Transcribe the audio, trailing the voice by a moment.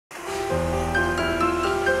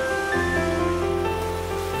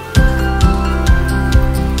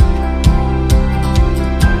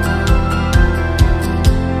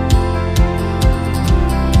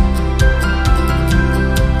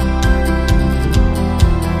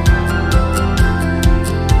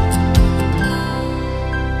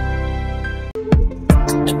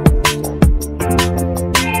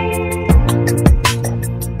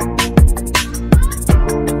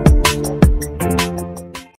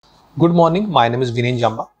Good morning, my name is Viren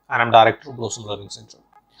Zamba and I'm Director of Blossom Learning Center.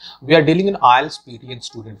 We are dealing in IELTS, PT and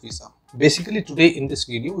student visa. Basically today in this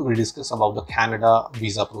video we will discuss about the Canada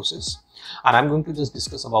visa process, and I'm going to just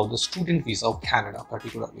discuss about the student visa of Canada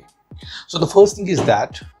particularly. So the first thing is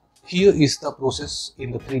that here is the process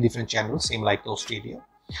in the three different channels, same like Australia.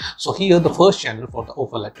 So here the first channel for the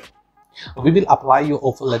offer letter. We will apply your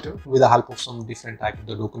offer letter with the help of some different type of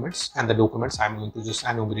the documents, and the documents I'm going to just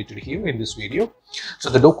enumerate here in this video. So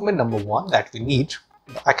the document number one that we need,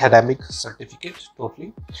 the academic certificate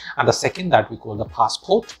totally, and the second that we call the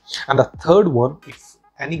passport, and the third one, if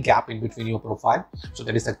any gap in between your profile, so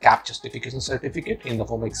there is a gap justification certificate in the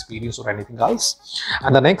form of experience or anything else,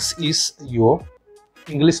 and the next is your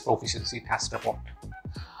English proficiency test report.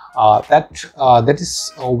 That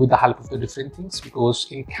is with the help of the different things, because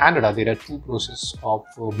in Canada there are two processes of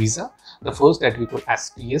visa. The first that we call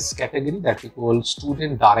STS category, that we call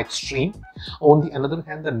student direct stream. On the other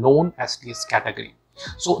hand, the non-STS category.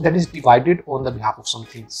 So that is divided on the behalf of some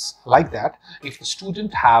things like that. If the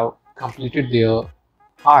student have completed their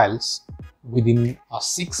IELTS within a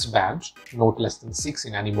 6 band, not less than 6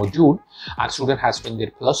 in any module, and student has done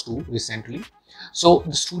their +2 recently, so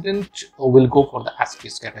the student will go for the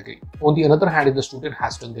STS category. On the other hand, if the student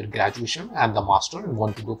has done their graduation and the master and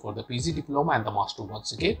want to go for the PG diploma and the master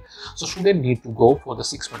once again, so student need to go for the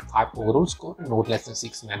 6.5 overall score and not less than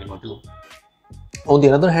 6 in any module. On the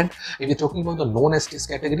other hand, if you're talking about the non-STS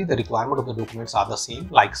category, the requirement of the documents are the same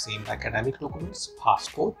academic documents,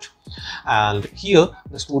 passport, and here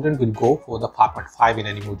the student will go for the 5.5 in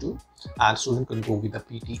any module, and student can go with the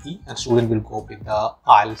PTE, and student will go with the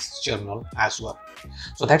IELTS journal as well.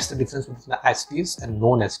 So that's the difference between the STS and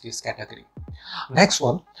non-STS category. Next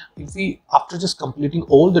one, if we, after just completing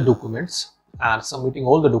all the documents and submitting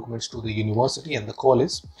all the documents to the university and the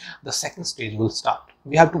college, the second stage will start.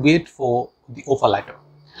 We have to wait for the offer letter.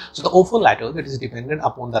 So the offer letter, that is dependent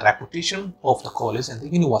upon the reputation of the college and the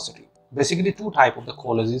university. Basically two types of the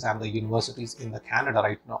colleges and the universities in the Canada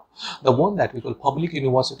right now. The one that we call public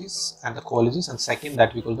universities and the colleges, and second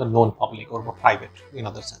that we call the non-public or private in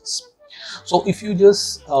other sense. So if you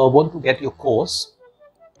just want to get your course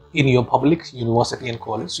in your public university and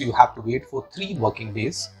college, so you have to wait for 3 working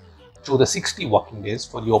days to the 60 working days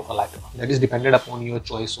for the offer letter. That is dependent upon your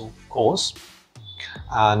choice of course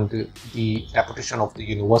and the reputation of the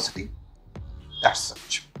university, that's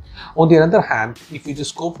such. On the other hand, if you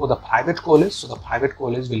just go for the private college, so the private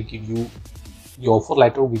college will give you your offer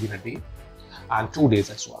letter within a day and 2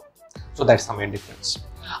 days as well. So that's the main difference.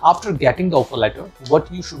 After getting the offer letter,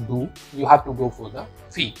 what you should do, you have to go for the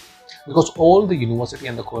fee, because all the university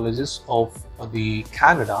and the colleges of the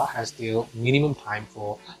Canada has their minimum time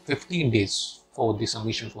for 15 days for the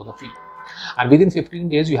submission for the fee, and within 15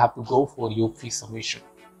 days you have to go for your fee submission.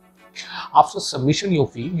 After submission your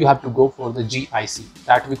fee, you have to go for the GIC,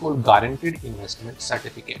 that we call Guaranteed Investment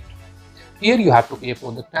Certificate. Here you have to pay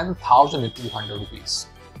for the 10,200 rupees.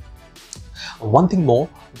 One thing more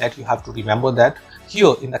that you have to remember, that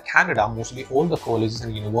here in the Canada, mostly all the colleges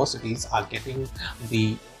and universities are getting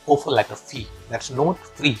the offer letter fee. That's not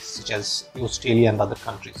free such as Australia and other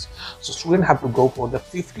countries. So students have to go for the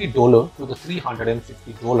 $50 to the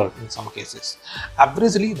 $350 in some cases.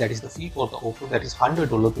 Averagely, that is the fee for the offer, that is $100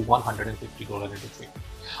 to $150 in between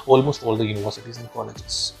almost all the universities and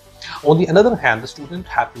colleges. On the other hand, the student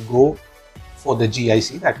have to go for the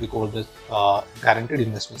GIC, that we call the Guaranteed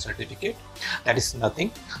Investment Certificate. That is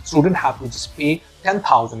nothing. Student have to just pay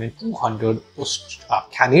 10,200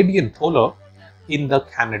 Canadian dollar in the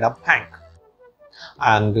Canada Bank,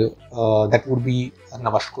 and that would be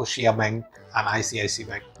Nova Scotia Bank and ICICI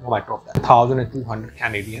Bank, no matter of that, 1,200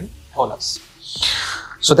 Canadian dollars.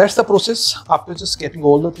 So that's the process. After just getting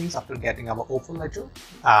all the things, after getting our offer letter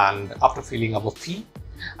and after filling our fee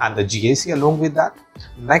and the GIC along with that,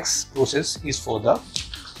 next process is for the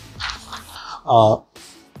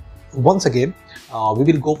once again we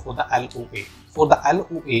will go for the LOA. For the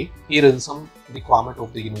LOA, here is some requirement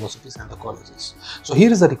of the universities and the colleges. So here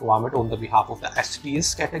is the requirement on the behalf of the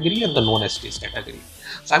STS category and the non-STS category.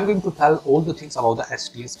 So I'm going to tell all the things about the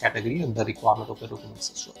STS category and the requirement of the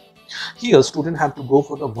documents as well. Here students have to go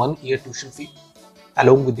for the 1-year tuition fee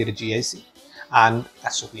along with their GIC and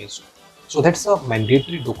SOP as well. So that's the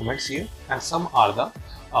mandatory documents here, and some are the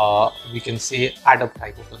we can say add-up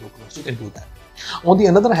type of the documents. You can do that. On the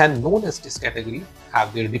other hand, non-STS category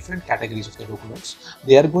have their different categories of the documents.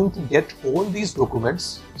 They are going to get all these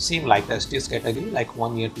documents same like the STS category, like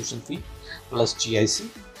 1-year tuition fee plus GIC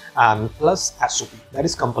and plus SOP. That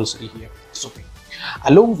is compulsory here, SOP.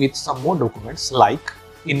 Along with some more documents like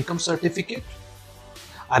income certificate,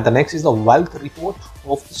 and the next is the wealth report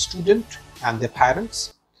of the student and their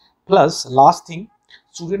parents, Plus, last thing,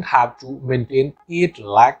 students have to maintain 8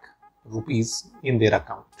 lakh rupees in their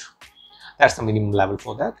account. That's the minimum level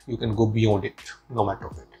for that. You can go beyond it, no matter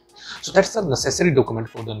what. So that's the necessary document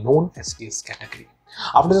for the non-STS category.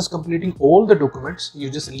 After just completing all the documents, you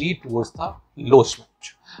just lead towards the lodgement.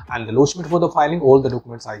 And the lodgement for the filing, all the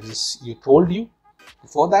documents I just told you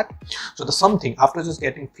before that. So the something after just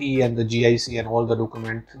getting fee and the GIC and all the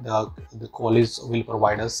document, the college will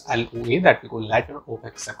provide us LOA, that we call letter of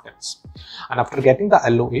acceptance. And after getting the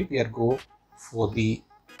LOA, we are go for the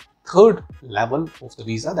third level of the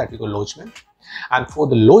visa, that we call lodgement. And for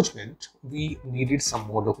the lodgement, we needed some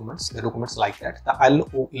more documents. The documents like that: the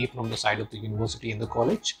LOA from the side of the university and the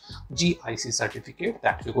college, GIC certificate,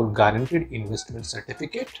 that we call guaranteed investment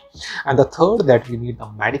certificate, and the third, that we need the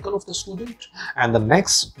medical of the student, and the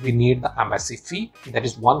next we need the embassy fee, that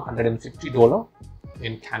is $150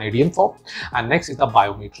 in Canadian form, and next is the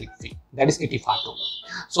biometric fee, that is $85.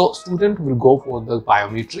 So student will go for the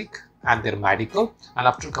biometric and their medical, and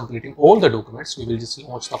after completing all the documents, we will just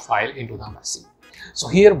launch the file into the embassy. So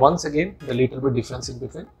here once again the little bit difference in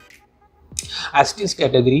between. STS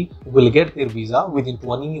category will get their visa within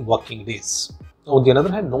 20 working days. On the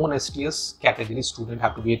other hand, non-STS category student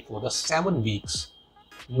have to wait for the 7 weeks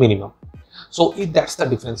minimum. So that's the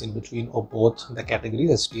difference in between of both the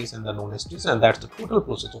categories, STS and the non-STS, and that's the total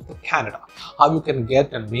process of the Canada. How you can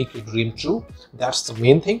get and make your dream true, that's the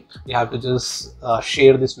main thing. You have to just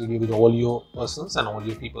share this video with all your persons and all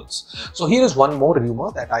your peoples. So here is one more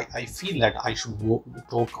rumor that I feel that I should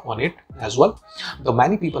talk on it as well. The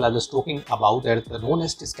many people are just talking about that the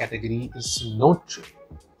non-STS category is not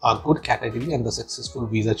a good category and the successful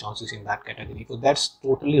visa chances in that category. So that's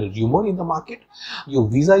totally rumor in the market. Your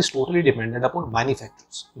visa is totally dependent upon many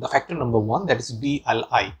factors. The factor number one, that is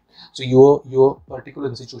DLI. So your particular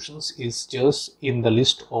institutions is just in the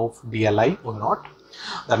list of DLI or not.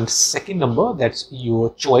 Then second number, that's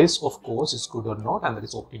your choice of course is good or not, and that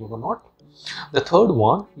is optimal or not. The third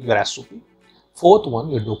one, your SOP. Fourth one,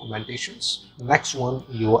 your documentations. Next one,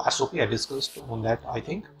 your SOP. I discussed on that, I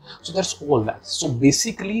think. So that's all that. So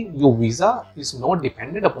basically, your visa is not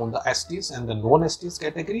dependent upon the STS and the non-STS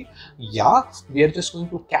category. Yeah, we are just going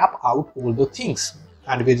to cap out all the things,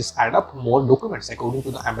 and we just add up more documents according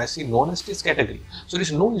to the embassy non-STS category. So there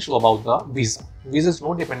is no issue about the visa. Visa is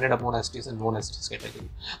not dependent upon STS and non-STS category.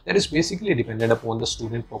 That is basically dependent upon the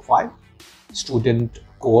student profile, student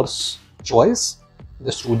course choice,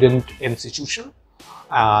 the student institution,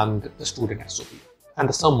 and the student SOP, and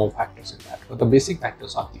the some more factors in that. But the basic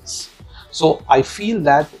factors are these. So I feel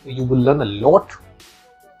that you will learn a lot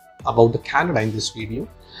about the Canada in this video.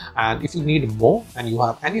 And if you need more and you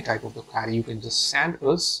have any type of the query, you can just send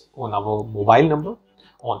us on our mobile number,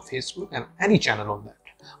 on Facebook, and any channel on that.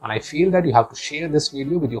 And I feel that you have to share this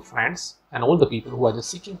video with your friends and all the people who are just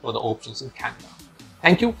seeking for the options in Canada.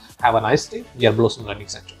 Thank you. Have a nice day. We are Blossom Learning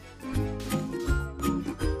Center.